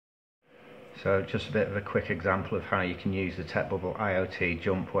So just a bit of a quick example of how you can use the TechBubble IoT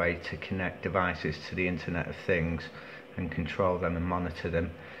JumpWay to connect devices to the Internet of Things and control them and monitor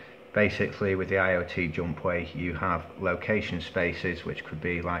them. Basically, with the IoT JumpWay you have location spaces, which could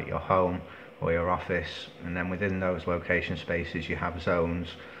be like your home or your office, and then within those location spaces you have zones,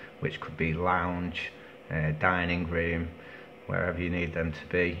 which could be lounge, dining room, wherever you need them to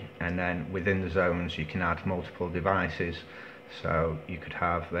be. And then within the zones you can add multiple devices, so you could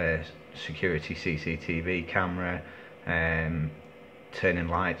have a security CCTV camera, turning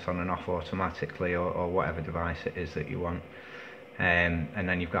lights on and off automatically, or whatever device it is that you want. And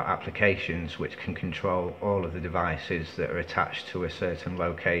then you've got applications which can control all of the devices that are attached to a certain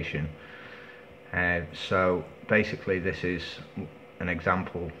location. So basically this is an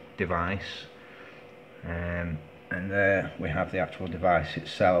example device, and there we have the actual device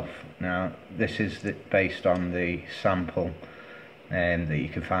itself. Now this is based on the sample that you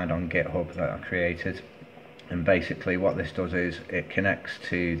can find on GitHub that I created, and basically what this does is it connects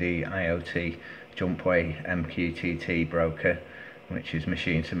to the IoT JumpWay MQTT broker, which is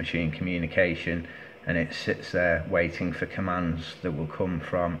machine-to-machine communication, and it sits there waiting for commands that will come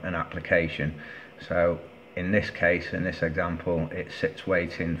from an application. So in this case, in this example, it sits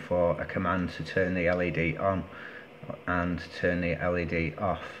waiting for a command to turn the LED on and turn the LED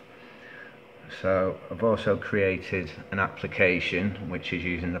off. So I've also created an application which is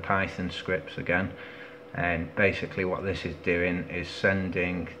using the Python scripts again, and basically what this is doing is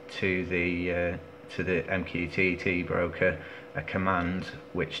sending to the MQTT broker a command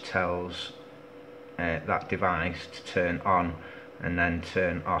which tells that device to turn on and then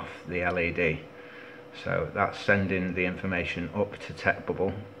turn off the LED. So that's sending the information up to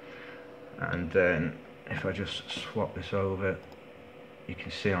TechBubble, and then if I just swap this over, you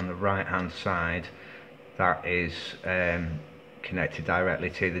can see on the right hand side that is connected directly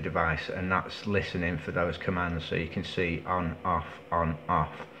to the device, and that's listening for those commands. So you can see on, off,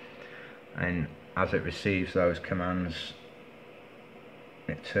 and as it receives those commands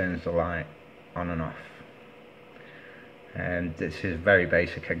it turns the light on and off. And this is a very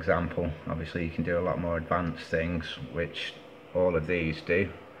basic example. Obviously you can do a lot more advanced things, which all of these do.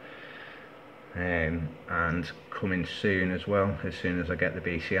 And coming soon as well, as soon as I get the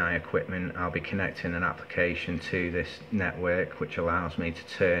BCI equipment, I'll be connecting an application to this network which allows me to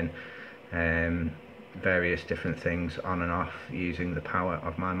turn various different things on and off using the power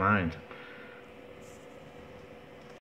of my mind.